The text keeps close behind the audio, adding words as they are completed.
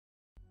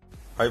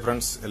Hi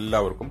friends,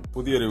 എല്ലാവർക്കും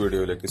പുതിയൊരു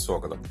വീഡിയോയിലേക്ക്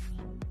സ്വാഗതം.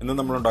 ഇന്ന്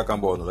നമ്മൾ ഉണ്ടാക്കാൻ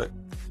പോകുന്നത്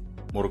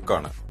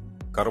മുറുക്കാണ്.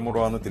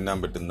 കറുമുറാന്ന് തിന്നാൻ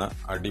പറ്റുന്ന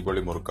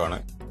അടിപൊളി മുറുക്കാണ്.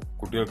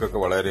 കുട്ടികൾക്കൊക്കെ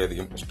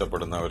വളരെയധികം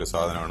ഇഷ്ടപ്പെടുന്ന ഒരു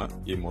സാധനമാണ്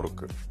ഈ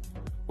മുറുക്ക്.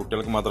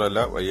 കുട്ടികൾക്ക്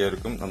മാത്രമല്ല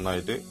വലിയവർക്കും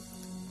നന്നായിട്ട്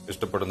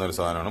ഇഷ്ടപ്പെടുന്ന ഒരു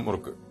സാധനമാണ്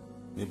മുറുക്ക്.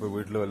 ഇനിയിപ്പോൾ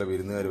വീട്ടിൽ വല്ല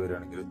വിരുന്നുകാർ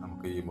വരികയാണെങ്കിൽ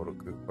നമുക്ക് ഈ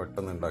മുറുക്ക്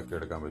പെട്ടെന്ന്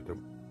ഉണ്ടാക്കിയെടുക്കാൻ പറ്റും.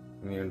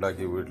 ഇനി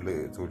ഉണ്ടാക്കി വീട്ടിൽ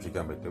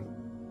സൂക്ഷിക്കാൻ പറ്റും.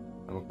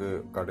 നമുക്ക്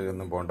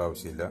കടയിലൊന്നും പോകേണ്ട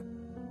ആവശ്യമില്ല.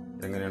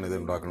 എങ്ങനെയാണ് ഇത്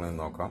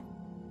ഉണ്ടാക്കുന്നതെന്ന് നോക്കാം.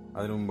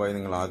 അതിനു മുമ്പായി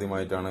നിങ്ങൾ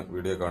ആദ്യമായിട്ടാണ്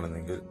വീഡിയോ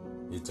കാണുന്നതെങ്കിൽ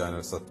ഈ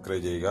ചാനൽ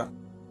സബ്സ്ക്രൈബ് ചെയ്യുക.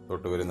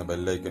 തൊട്ട് വരുന്ന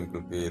ബെല്ലൈക്കൺ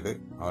ക്ലിക്ക് ചെയ്ത്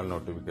ആൾ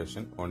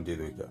നോട്ടിഫിക്കേഷൻ ഓൺ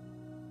ചെയ്ത് വയ്ക്കുക.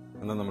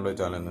 എന്നാൽ നമ്മുടെ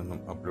ചാനലിൽ നിന്നും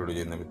അപ്ലോഡ്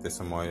ചെയ്യുന്ന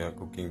വ്യത്യസ്തമായ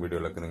കുക്കിംഗ്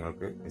വീഡിയോകളൊക്കെ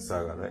നിങ്ങൾക്ക്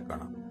മിസ്സാകാതെ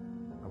കാണാം.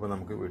 അപ്പോൾ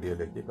നമുക്ക്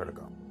വീഡിയോയിലേക്ക്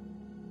കിടക്കാം.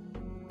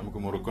 നമുക്ക്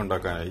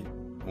മുറുക്കുണ്ടാക്കാനായി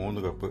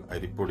 3 കപ്പ്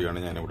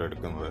അരിപ്പൊടിയാണ് ഞാനിവിടെ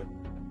എടുക്കുന്നത്.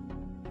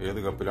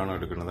 ഏത് കപ്പിലാണോ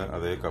എടുക്കുന്നത്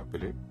അതേ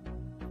കപ്പിൽ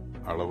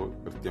അളവ്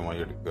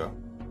കൃത്യമായി എടുക്കുക.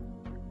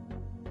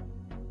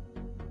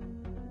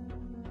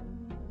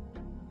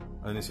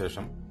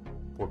 അതിനുശേഷം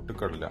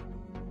പൊട്ടുകടല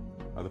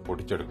അത്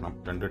പൊടിച്ചെടുക്കണം.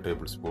 2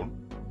 ടേബിൾ സ്പൂൺ.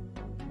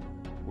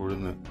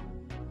 ഉഴുന്ന്,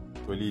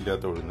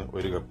 തൊലിയില്ലാത്ത ഉഴുന്ന്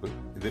 1 കപ്പ്.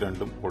 ഇത്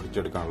രണ്ടും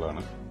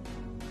പൊടിച്ചെടുക്കാനുള്ളതാണ്.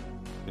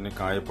 പിന്നെ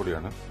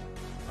കായപ്പൊടിയാണ്,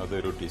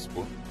 അതൊരു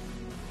ടീസ്പൂൺ.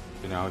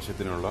 പിന്നെ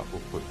ആവശ്യത്തിനുള്ള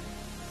ഉപ്പ്.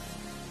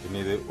 പിന്നെ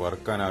ഇത്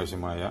വറുക്കാൻ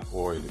ആവശ്യമായ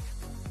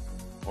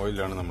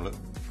ഓയിലാണ് നമ്മൾ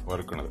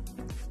വറുക്കുന്നത്.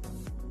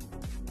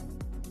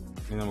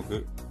 ഇനി നമുക്ക്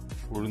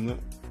ഉഴുന്ന്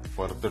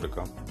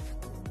വറുത്തെടുക്കാം.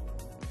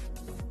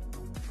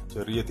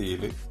 ചെറിയ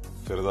തീയിൽ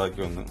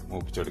ചെറുതാക്കി ഒന്ന്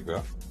മൂപ്പിച്ചെടുക്കുക.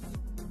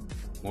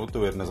 മൂത്ത്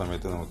വരുന്ന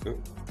സമയത്ത് നമുക്ക്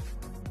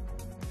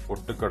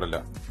പൊട്ടുകടല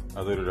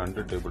അതൊരു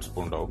 2 ടേബിൾ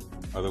സ്പൂൺ ഉണ്ടാവും.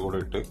 അതുകൂടെ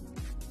ഇട്ട്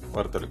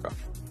വറുത്തെടുക്കാം.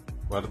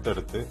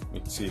 വറുത്തെടുത്ത്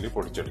മിക്സിയിൽ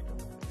പൊടിച്ചെടുക്കാം.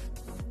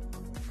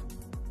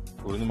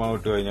 ഉഴുന്നുമാവ്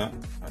ഇട്ട് കഴിഞ്ഞാൽ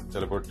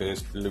ചിലപ്പോൾ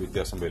ടേസ്റ്റിൽ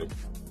വ്യത്യാസം വരും.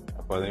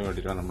 അപ്പോൾ അതിന്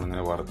വേണ്ടിയിട്ടാണ്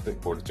നമ്മളിങ്ങനെ വറുത്ത്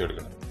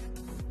പൊടിച്ചെടുക്കുന്നത്.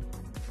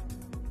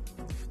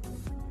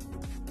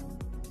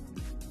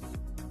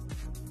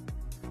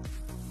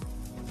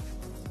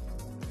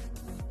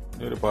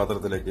 ഒരു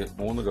പാത്രത്തിലേക്ക്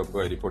 3 കപ്പ്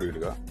അരിപ്പൊടി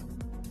ഇടുക.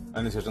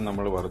 അതിനുശേഷം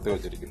നമ്മൾ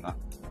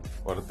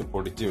വറുത്ത്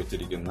പൊടിച്ച്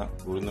വെച്ചിരിക്കുന്ന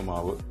ഉഴുന്ന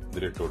മാവ്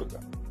ഇതിലിട്ട് കൊടുക്കുക.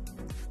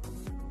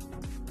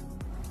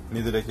 ഇനി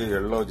ഇതിലേക്ക്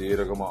എള്ളോ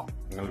ജീരകമോ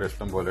നിങ്ങളുടെ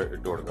ഇഷ്ടം പോലെ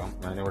ഇട്ട് കൊടുക്കാം.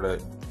 ഞാനിവിടെ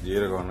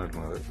ജീരകമാണ്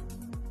ഇടുന്നത്.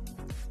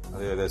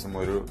 അത് ഏകദേശം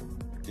 1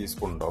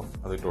 ടീസ്പൂൺ ഉണ്ടാവും.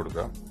 അതിട്ട്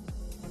കൊടുക്കുക.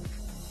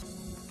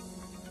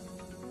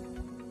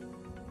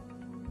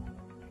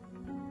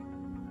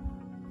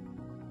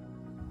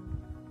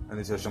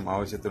 അതിനുശേഷം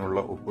ആവശ്യത്തിനുള്ള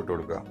ഉപ്പിട്ട്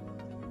കൊടുക്കുക.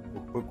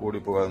 ഉപ്പ്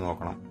കൂടിപ്പോകാതെ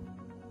നോക്കണം.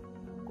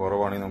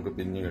 കുറവാണെങ്കിൽ നമുക്ക്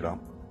പിന്നെ ഇടാം.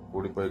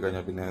 കൂടിപ്പോയി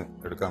കഴിഞ്ഞാൽ പിന്നെ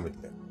എടുക്കാൻ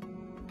പറ്റില്ല.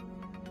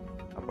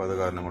 അപ്പോൾ അത്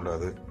കാരണം കൊണ്ട്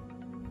അത്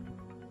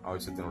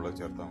ആവശ്യത്തിനുള്ള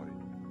ചേർത്താൽ മതി.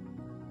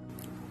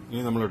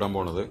 ഇനി നമ്മൾ ഇടാൻ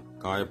പോണത്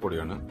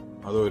കായപ്പൊടിയാണ്.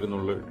 അത് 1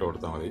 നുള്ള് ഇട്ട്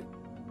കൊടുത്താൽ മതി.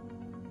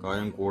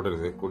 കായം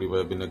കൂടരുത്.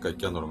 കൂടിപ്പോയാൽ പിന്നെ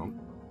കഴിക്കാൻ തുടങ്ങും.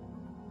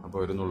 അപ്പോൾ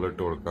 1 നുള്ള്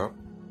ഇട്ട് കൊടുക്കുക.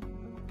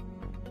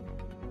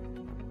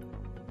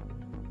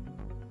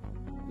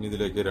 ഇനി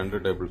ഇതിലേക്ക്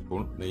 2 ടേബിൾ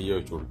സ്പൂൺ നെയ്യ്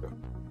ഒഴിച്ചു കൊടുക്കുക.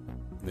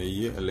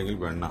 നെയ്യ് അല്ലെങ്കിൽ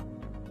വെണ്ണ.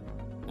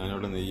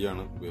 ഞാനിവിടെ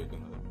നെയ്യാണ്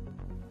ഉപയോഗിക്കുന്നത്.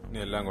 ഇനി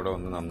എല്ലാം കൂടെ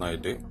ഒന്ന്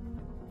നന്നായിട്ട്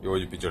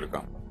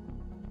യോജിപ്പിച്ചെടുക്കാം.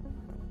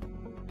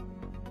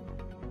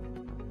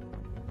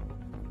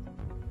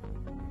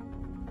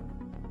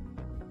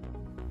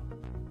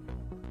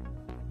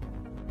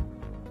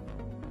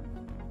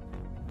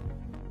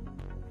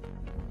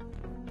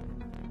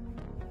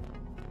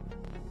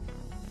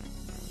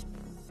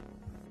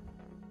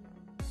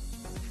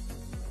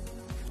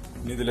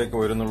 ഇനി ഇതിലേക്ക്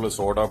 1 നുള്ള്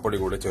സോഡാപ്പൊടി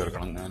കൂടി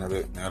ചേർക്കണം. ഞാനത്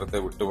നേരത്തെ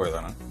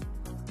വിട്ടുപോയതാണ്.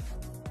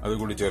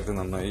 അതുകൂടി ചേർത്ത്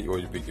നന്നായി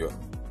യോജിപ്പിക്കുക.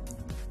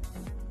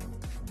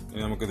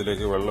 ഇനി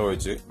നമുക്കിതിലേക്ക് വെള്ളം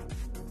ഒഴിച്ച്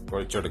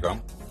കുഴച്ചെടുക്കാം.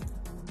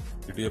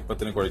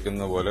 ഇടിയപ്പത്തിന്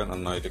കുഴക്കുന്ന പോലെ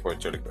നന്നായിട്ട്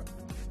കുഴച്ചെടുക്കുക.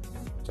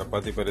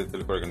 ചപ്പാത്തി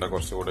പരുവത്തിൽ കുഴക്കേണ്ട,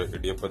 കുറച്ചുകൂടെ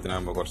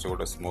ഇടിയപ്പത്തിനാകുമ്പോൾ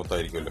കുറച്ചുകൂടെ സ്മൂത്ത്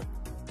ആയിരിക്കുമല്ലോ.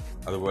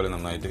 അതുപോലെ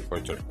നന്നായിട്ട്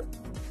കുഴച്ചെടുക്കുക.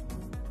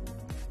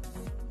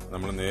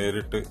 നമ്മൾ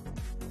നേരിട്ട്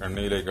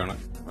എണ്ണയിലേക്കാണ്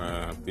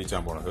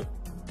പീച്ചാൻ പോണത്.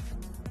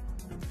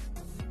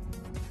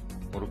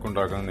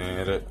 മുറുക്കുണ്ടാക്കാൻ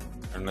നേരെ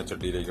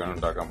എണ്ണച്ചട്ടിയിലേക്കാണ്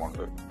ഉണ്ടാക്കാൻ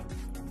പോണത്.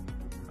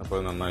 അപ്പോൾ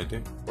അത് നന്നായിട്ട്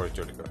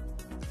കുഴച്ചെടുക്കുക.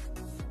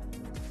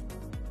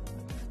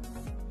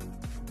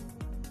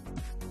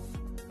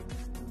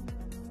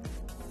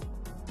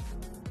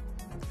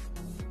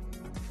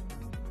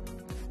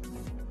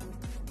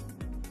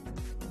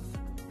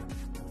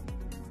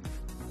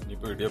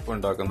 ഇനിയിപ്പോൾ ഇടിയപ്പം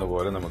ഉണ്ടാക്കുന്ന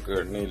പോലെ നമുക്ക്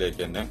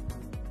എണ്ണയിലേക്ക് തന്നെ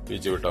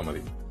പീച്ച് വിട്ടാൽ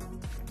മതി.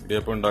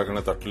 ഇടിയപ്പം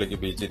ഉണ്ടാക്കുന്ന തട്ടിലേക്ക്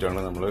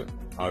പീച്ചിട്ടാണ് നമ്മൾ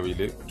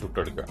ആവിയിൽ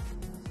ചുട്ടെടുക്കുക.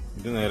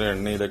 ഇത് നേരെ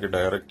എണ്ണയിലേക്ക്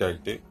ഡയറക്റ്റ്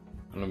ആയിട്ട്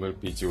നമ്മൾ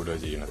പീച്ച് വിടുക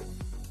ചെയ്യുന്നത്.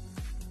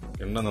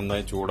 എണ്ണ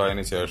നന്നായി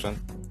ചൂടായതിനു ശേഷം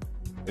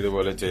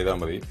ഇതുപോലെ ചെയ്താൽ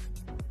മതി.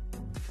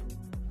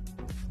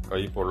 കൈ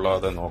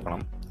പൊള്ളാതെ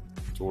നോക്കണം.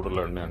 ചൂടുള്ള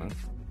എണ്ണയാണ്.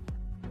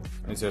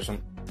 അതിനുശേഷം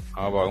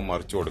ആ ഭാഗം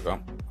മറിച്ചു കൊടുക്കാം.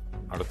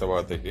 അടുത്ത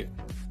ഭാഗത്തേക്ക്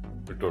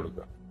ഇട്ട്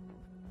കൊടുക്കുക.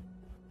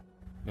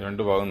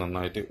 2 ഭാഗം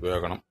നന്നായിട്ട്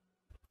വേകണം.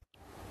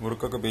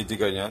 മുറുക്കൊക്കെ പീച്ചി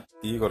കഴിഞ്ഞാൽ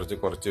തീ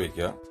കുറച്ച്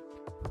വെക്കുക.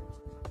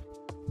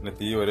 പിന്നെ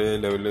തീ ഒരേ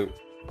ലെവലിൽ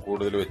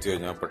കൂടുതൽ വെച്ച്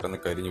കഴിഞ്ഞാൽ പെട്ടെന്ന്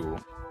കരിഞ്ഞു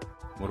പോകും.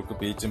 മുറുക്ക്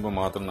പീച്ചുമ്പോൾ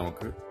മാത്രം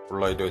നമുക്ക്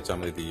ഫുള്ളായിട്ട് വെച്ചാൽ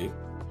മതി തീ.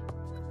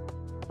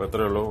 അപ്പോൾ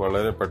അത്രയേ ഉള്ളൂ.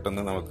 വളരെ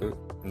പെട്ടെന്ന് നമുക്ക്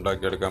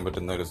ഉണ്ടാക്കിയെടുക്കാൻ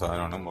പറ്റുന്ന ഒരു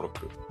സാധനമാണ്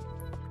മുറുക്ക്.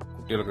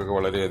 കുട്ടികൾക്കൊക്കെ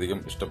വളരെയധികം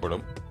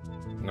ഇഷ്ടപ്പെടും.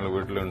 നിങ്ങൾ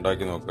വീട്ടിൽ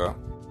ഉണ്ടാക്കി നോക്കുക.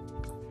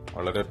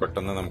 വളരെ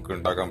പെട്ടെന്ന് നമുക്ക്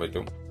ഉണ്ടാക്കാൻ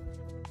പറ്റും.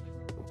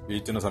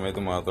 ബീച്ചിന്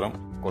സമയത്ത് മാത്രം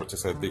കുറച്ച്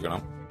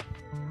ശ്രദ്ധിക്കണം.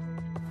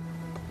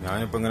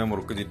 ഞാനിപ്പോൾ ഇങ്ങനെ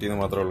മുറുക്ക് ചിറ്റിന്ന്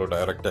മാത്രമേ ഉള്ളൂ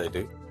ഡയറക്റ്റ്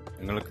ആയിട്ട്.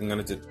 നിങ്ങൾക്ക്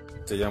ഇങ്ങനെ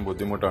ചെയ്യാൻ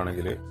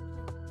ബുദ്ധിമുട്ടാണെങ്കിൽ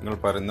നിങ്ങൾ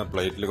പരന്ന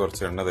പ്ലേറ്റിൽ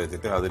കുറച്ച് എണ്ണ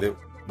തേച്ചിട്ട് അതിൽ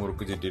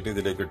മുറുക്ക് ചിറ്റിയിട്ട്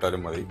ഇതിലേക്ക്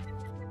ഇട്ടാലും മതി.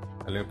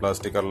 അല്ലെങ്കിൽ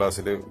പ്ലാസ്റ്റിക്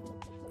കടലാസിൽ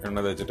എണ്ണ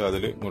തേച്ചിട്ട്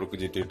അതിൽ മുറുക്ക്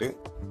ചിറ്റിയിട്ട്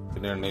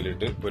പിന്നെ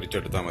എണ്ണയിലിട്ട്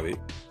പൊരിച്ചെടുത്താൽ മതി.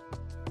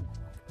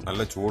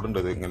 നല്ല ചൂടുണ്ട്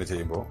ഇത് ഇങ്ങനെ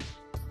ചെയ്യുമ്പോൾ,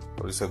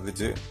 കുറച്ച്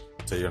ശ്രദ്ധിച്ച്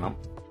ചെയ്യണം.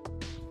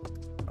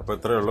 അപ്പോൾ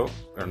ഇത്രയേ ഉള്ളൂ.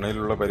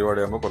 എണ്ണയിലുള്ള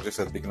പരിപാടിയാകുമ്പോൾ കുറച്ച്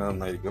ശ്രദ്ധിക്കുന്നത്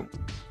നന്നായിരിക്കും.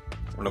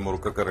 നമ്മുടെ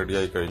മുറുക്കൊക്കെ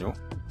റെഡിയായി കഴിഞ്ഞു.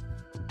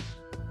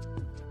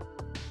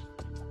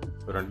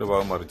 2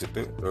 ഭാഗം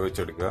മറിച്ചിട്ട്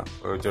വേവിച്ചെടുക്കുക.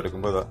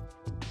 വേവിച്ചെടുക്കുമ്പോൾ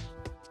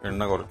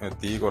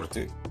തീ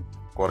കുറച്ച്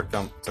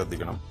കുറയ്ക്കാൻ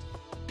ശ്രദ്ധിക്കണം.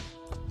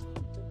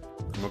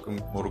 നമുക്ക്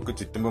മുറുക്ക്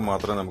ചുറ്റുമ്പോൾ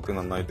മാത്രമേ നമുക്ക്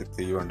നന്നായിട്ട്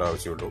തീ വേണ്ട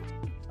ആവശ്യമുള്ളൂ.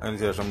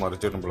 അതിനുശേഷം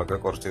മറിച്ചിടുമ്പോഴൊക്കെ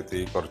കുറച്ച് തീ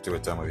കുറച്ച്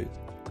വെച്ചാൽ മതി.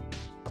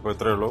 അപ്പോൾ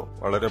ഇത്രയേ ഉള്ളൂ.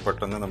 വളരെ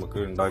പെട്ടെന്ന് നമുക്ക്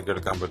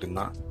ഉണ്ടാക്കിയെടുക്കാൻ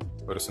പറ്റുന്ന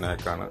ഒരു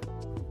സ്നാക്കാണ്.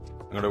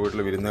 നിങ്ങളുടെ വീട്ടിൽ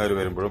വിരുന്നുകാർ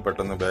വരുമ്പോഴും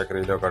പെട്ടെന്ന്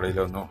ബേക്കറിയിലോ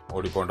കടയിലോ ഒന്നും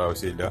ഓടിപ്പോകേണ്ട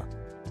ആവശ്യമില്ല.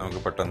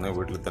 നമുക്ക് പെട്ടെന്ന്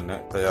വീട്ടിൽ തന്നെ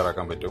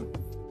തയ്യാറാക്കാൻ പറ്റും.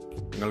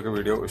 നിങ്ങൾക്ക്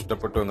വീഡിയോ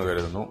ഇഷ്ടപ്പെട്ടു എന്ന്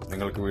കരുതുന്നു.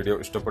 നിങ്ങൾക്ക് വീഡിയോ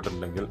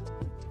ഇഷ്ടപ്പെട്ടിട്ടുണ്ടെങ്കിൽ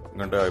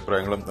നിങ്ങളുടെ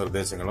അഭിപ്രായങ്ങളും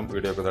നിർദ്ദേശങ്ങളും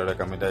വീഡിയോക്ക് താഴെ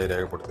കമന്റായി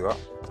രേഖപ്പെടുത്തുക.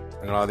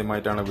 നിങ്ങൾ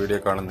ആദ്യമായിട്ടാണ് വീഡിയോ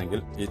കാണുന്നതെങ്കിൽ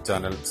ഈ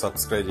ചാനൽ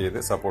സബ്സ്ക്രൈബ് ചെയ്ത്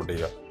സപ്പോർട്ട്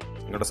ചെയ്യുക.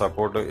 നിങ്ങളുടെ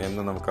സപ്പോർട്ട്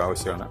എന്നും നമുക്ക്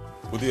ആവശ്യമാണ്.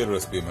 പുതിയൊരു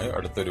റെസിപ്പിയുമായി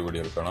അടുത്തൊരു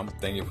വീഡിയോയിൽ കാണാം.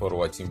 Thank you for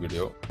watching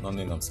video.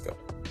 നന്ദി, നമസ്കാരം.